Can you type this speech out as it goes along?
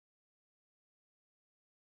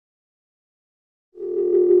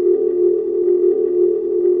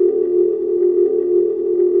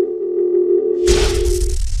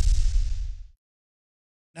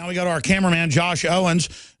we go to our cameraman, Josh Owens.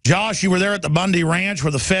 Josh, you were there at the Bundy Ranch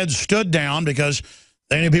where the feds stood down because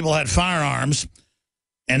they knew people had firearms.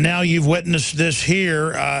 And now you've witnessed this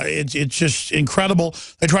here. It's just incredible.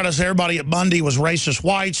 They try to say everybody at Bundy was racist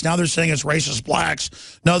whites. Now they're saying it's racist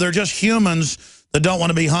blacks. No, they're just humans that don't want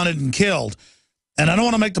to be hunted and killed. And I don't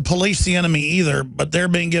want to make the police the enemy either, but they're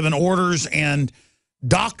being given orders and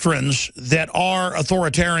doctrines that are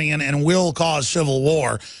authoritarian and will cause civil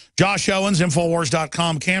war. Josh Owens,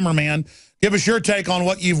 Infowars.com cameraman, give us your take on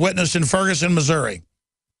what you've witnessed in Ferguson, Missouri.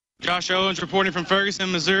 Josh Owens reporting from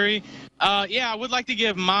Ferguson, Missouri. Yeah, I would like to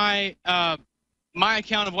give my my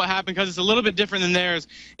account of what happened because it's a little bit different than theirs.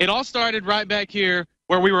 It all started right back here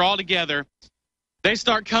where we were all together. They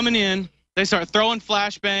start coming in. They start throwing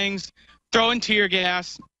flashbangs, throwing tear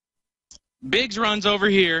gas. Biggs runs over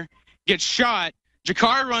here, gets shot.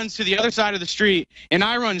 Jakar runs to the other side of the street, and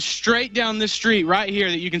I run straight down this street right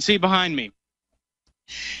here that you can see behind me.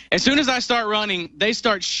 As soon as I start running, they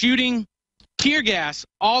start shooting tear gas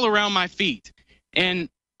all around my feet. And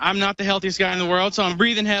I'm not the healthiest guy in the world, so I'm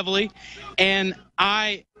breathing heavily. And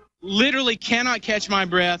I literally cannot catch my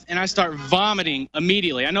breath, and I start vomiting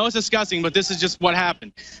immediately. I know it's disgusting, but this is just what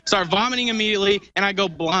happened. Start vomiting immediately, and I go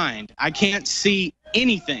blind. I can't see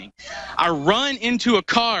anything. I run into a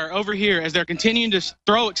car over here as they're continuing to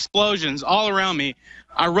throw explosions all around me.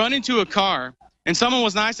 I run into a car, and someone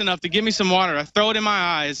was nice enough to give me some water. I throw it in my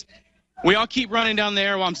eyes. We all keep running down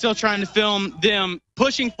there while I'm still trying to film them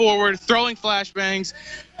pushing forward, throwing flashbangs,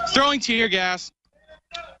 throwing tear gas.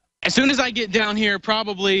 As soon as I get down here,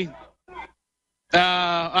 probably,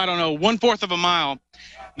 I don't know, 1/4 of a mile,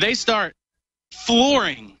 they start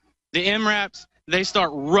flooring the MRAPs. They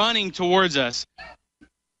start running towards us.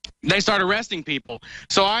 They start arresting people.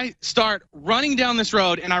 So I start running down this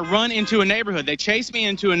road, and I run into a neighborhood. They chase me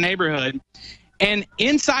into a neighborhood, and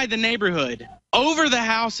inside the neighborhood, over the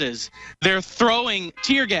houses, they're throwing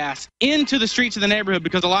tear gas into the streets of the neighborhood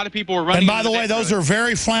because a lot of people were running. And by the way, those are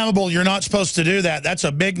very flammable. You're not supposed to do that. That's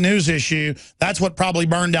a big news issue. That's what probably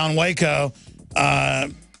burned down Waco.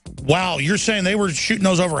 Wow, you're saying they were shooting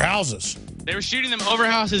those over houses. They were shooting them over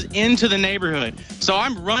houses into the neighborhood. So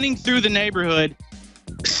I'm running through the neighborhood,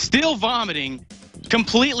 still vomiting,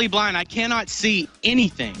 completely blind. I cannot see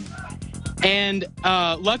anything. And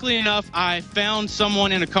luckily enough, I found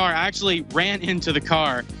someone in a car. I actually ran into the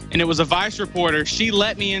car, and it was a Vice reporter. She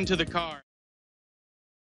let me into the car.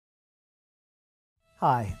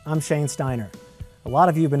 Hi, I'm Shane Steiner. A lot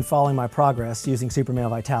of you have been following my progress using Super Male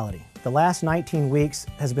Vitality. The last 19 weeks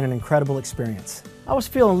has been an incredible experience. I was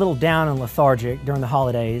feeling a little down and lethargic during the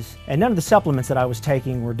holidays, and none of the supplements that I was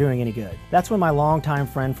taking were doing any good. That's when my longtime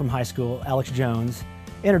friend from high school, Alex Jones,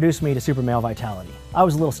 introduced me to Super Male Vitality. I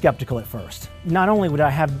was a little skeptical at first. Not only would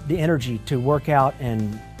I have the energy to work out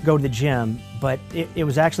and go to the gym, but it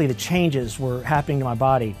was actually the changes were happening to my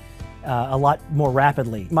body a lot more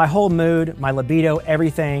rapidly. My whole mood, my libido,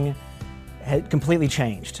 everything had completely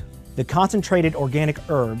changed. The concentrated organic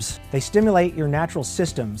herbs, they stimulate your natural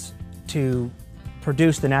systems to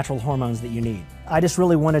produce the natural hormones that you need. I just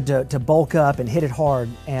really wanted to bulk up and hit it hard,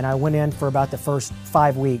 and I went in for about the first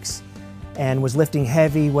 5 weeks and was lifting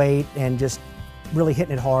heavy weight and just really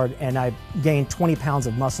hitting it hard, and I gained 20 pounds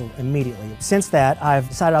of muscle immediately. Since that, I've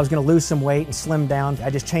decided I was going to lose some weight and slim down. I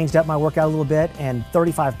just changed up my workout a little bit, and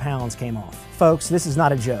 35 pounds came off. Folks, this is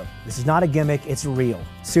not a joke. This is not a gimmick, it's real.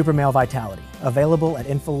 Super Male Vitality, available at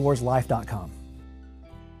InfoWarsLife.com.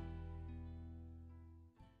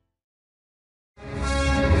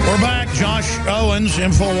 We're back. Josh Owens,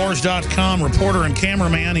 Infowars.com, reporter and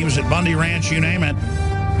cameraman. He was at Bundy Ranch, you name it.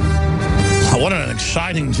 What an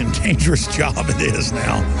exciting and dangerous job it is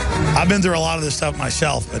now. I've been through a lot of this stuff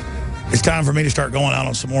myself, but it's time for me to start going out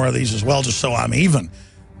on some more of these as well, just so I'm even.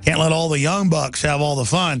 Can't let all the young bucks have all the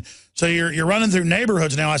fun. So you're running through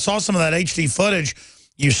neighborhoods now. I saw some of that HD footage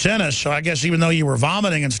you sent us, so I guess even though you were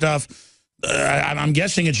vomiting and stuff, I'm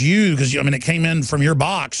guessing it's you because, I mean, it came in from your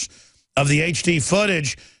box of the HD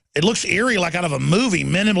footage. It looks eerie, like out of a movie.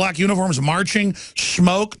 Men in black uniforms marching,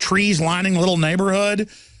 smoke, trees lining a little neighborhood.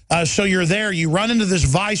 So you're there, you run into this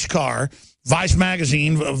Vice car, Vice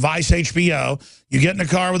magazine, Vice HBO. You get in the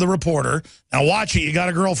car with a reporter. Now watch it, you got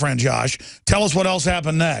a girlfriend, Josh. Tell us what else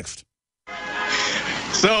happened next.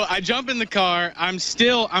 So I jump in the car. I'm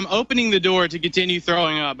opening the door to continue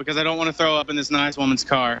throwing up because I don't want to throw up in this nice woman's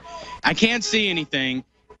car. I can't see anything.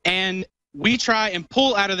 And we try and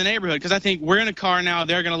pull out of the neighborhood because I think we're in a car now,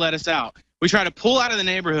 they're going to let us out. We try to pull out of the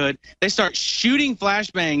neighborhood. They start shooting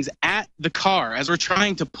flashbangs at the car as we're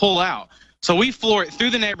trying to pull out. So we floor it through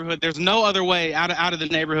the neighborhood. There's no other way out of the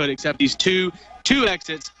neighborhood except these two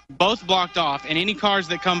exits, both blocked off, and any cars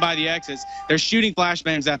that come by the exits, they're shooting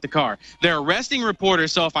flashbangs at the car. They're arresting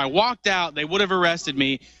reporters, so if I walked out, they would have arrested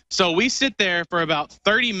me. So we sit there for about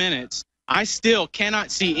 30 minutes. I still cannot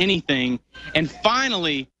see anything, and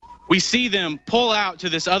finally, we see them pull out to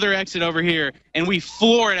this other exit over here, and we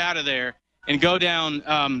floor it out of there and go down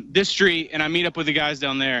this street, and I meet up with the guys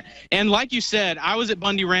down there. And like you said, I was at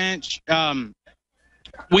Bundy Ranch.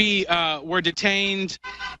 We were detained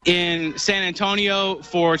in San Antonio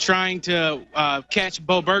for trying to catch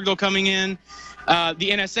Bo Bergdahl coming in. The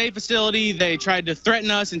NSA facility, they tried to threaten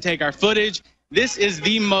us and take our footage. This is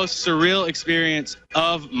the most surreal experience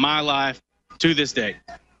of my life to this day.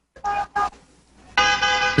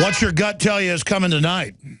 What's your gut tell you is coming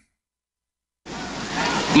tonight?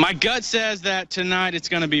 My gut says that tonight it's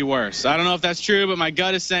going to be worse. I don't know if that's true, but my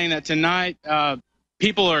gut is saying that tonight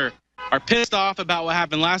people are pissed off about what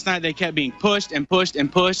happened last night. They kept being pushed and pushed and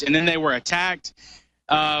pushed, and then they were attacked.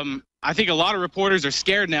 I think a lot of reporters are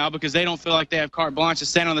scared now because they don't feel like they have carte blanche to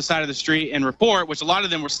stand on the side of the street and report, which a lot of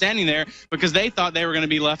them were standing there because they thought they were going to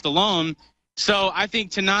be left alone. So I think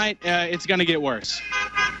tonight it's going to get worse.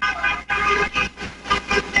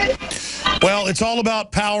 Well, it's all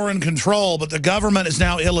about power and control, but the government is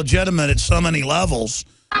now illegitimate at so many levels.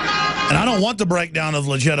 And I don't want the breakdown of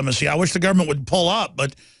legitimacy. I wish the government would pull up,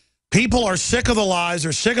 but people are sick of the lies,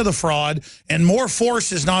 they're sick of the fraud, and more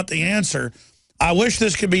force is not the answer. I wish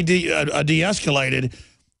this could be de-escalated,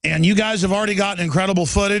 and you guys have already gotten incredible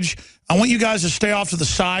footage. I want you guys to stay off to the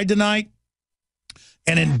side tonight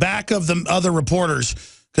and in back of the other reporters,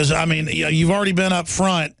 because, I mean, you've already been up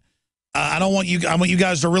front. I want you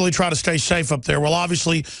guys to really try to stay safe up there. We'll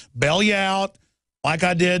obviously bail you out like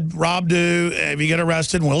I did Rob do. If you get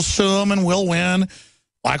arrested, we'll sue them and we'll win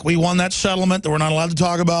like we won that settlement that we're not allowed to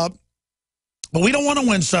talk about. But we don't want to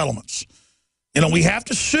win settlements. You know, we have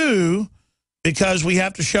to sue because we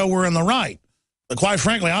have to show we're in the right. But quite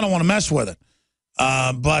frankly, I don't want to mess with it.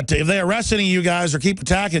 But if they arrest any of you guys or keep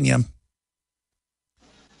attacking you,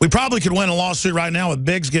 we probably could win a lawsuit right now with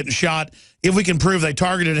Biggs getting shot if we can prove they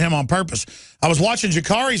targeted him on purpose. I was watching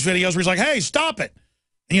Jakari's videos where he's like, hey, stop it.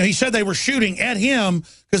 And, you know, he said they were shooting at him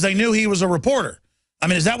because they knew he was a reporter. I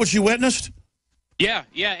mean, is that what you witnessed? Yeah,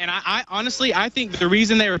 and I honestly, I think the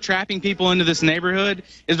reason they were trapping people into this neighborhood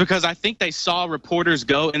is because I think they saw reporters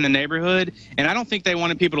go in the neighborhood, and I don't think they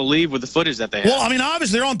wanted people to leave with the footage that they had. Well, I mean,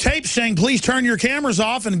 obviously, they're on tape saying, please turn your cameras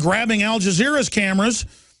off and grabbing Al Jazeera's cameras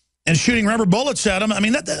and shooting rubber bullets at them. I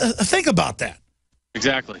mean, think about that.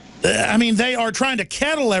 Exactly. I mean, they are trying to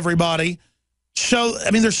kettle everybody. So,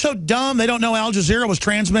 I mean, they're so dumb, they don't know Al Jazeera was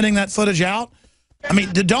transmitting that footage out. I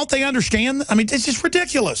mean, don't they understand? I mean, it's just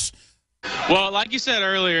ridiculous. Well, like you said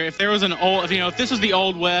earlier, if there was an old, if this was the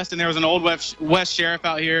Old West and there was an Old West sheriff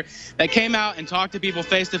out here that came out and talked to people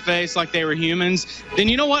face to face like they were humans, then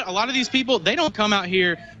you know what? A lot of these people, they don't come out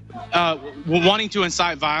here wanting to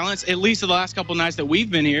incite violence. At least the last couple nights that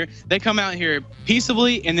we've been here, they come out here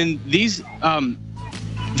peaceably, and then these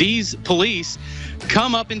police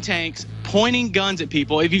come up in tanks pointing guns at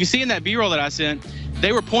people. If you can see in that B-roll that I sent,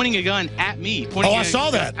 they were pointing a gun at me. Oh, I saw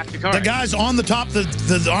that. The guy's on the top of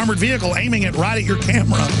the armored vehicle aiming it right at your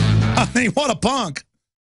camera. I mean, what a punk.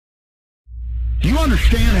 Do you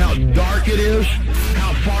understand how dark it is?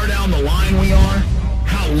 How far down the line we are?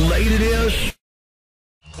 How late it is?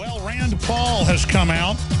 Well, Rand Paul has come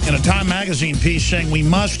out in a Time magazine piece saying we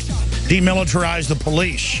must demilitarize the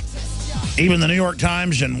police. Even the New York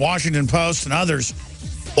Times and Washington Post and others,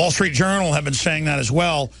 Wall Street Journal, have been saying that as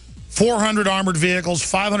well. 400 armored vehicles,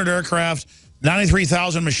 500 aircraft,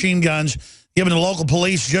 93,000 machine guns given to local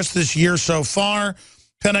police just this year so far.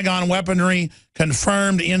 Pentagon weaponry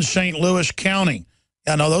confirmed in St. Louis County.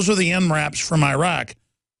 Yeah, no, those are the MRAPs from Iraq.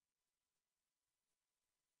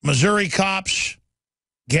 Missouri cops,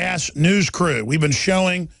 gas news crew. We've been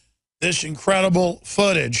showing this incredible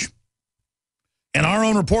footage. And our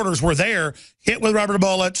own reporters were there, hit with rubber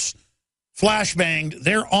bullets, flashbanged.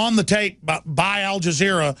 They're on the tape by Al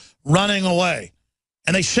Jazeera running away.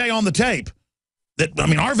 And they say on the tape that, I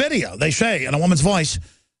mean, our video, they say in a woman's voice,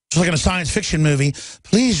 just like in a science fiction movie,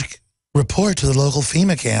 please report to the local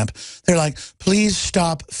FEMA camp. They're like, please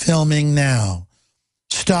stop filming now.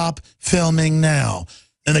 Stop filming now.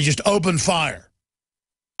 And they just open fire.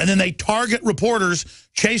 And then they target reporters,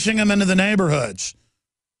 chasing them into the neighborhoods.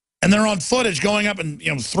 And they're on footage going up and,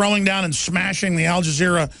 you know, throwing down and smashing the Al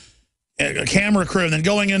Jazeera camera crew, and then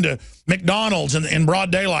going into McDonald's in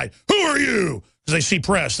broad daylight. Who are you? Because they see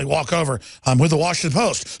press. They walk over. I'm with the Washington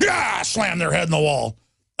Post. Yeah, slam their head in the wall.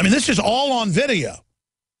 I mean, this is all on video.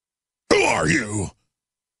 Who are you?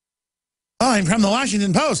 I'm from the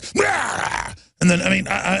Washington Post. And then,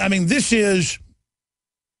 I mean, this is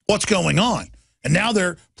what's going on. And now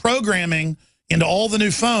they're programming into all the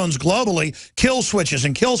new phones globally, kill switches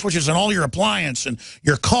and all your appliance and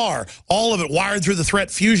your car, all of it wired through the threat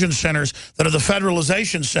fusion centers that are the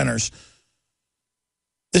federalization centers.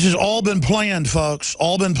 This has all been planned, folks,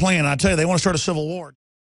 all been planned. I tell you, they want to start a civil war.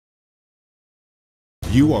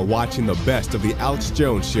 You are watching the best of the Alex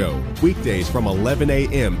Jones Show, weekdays from 11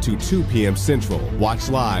 a.m. to 2 p.m. Central. Watch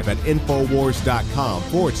live at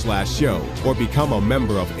Infowars.com/show or become a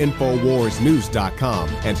member of InfoWarsNews.com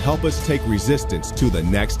and help us take resistance to the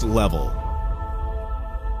next level.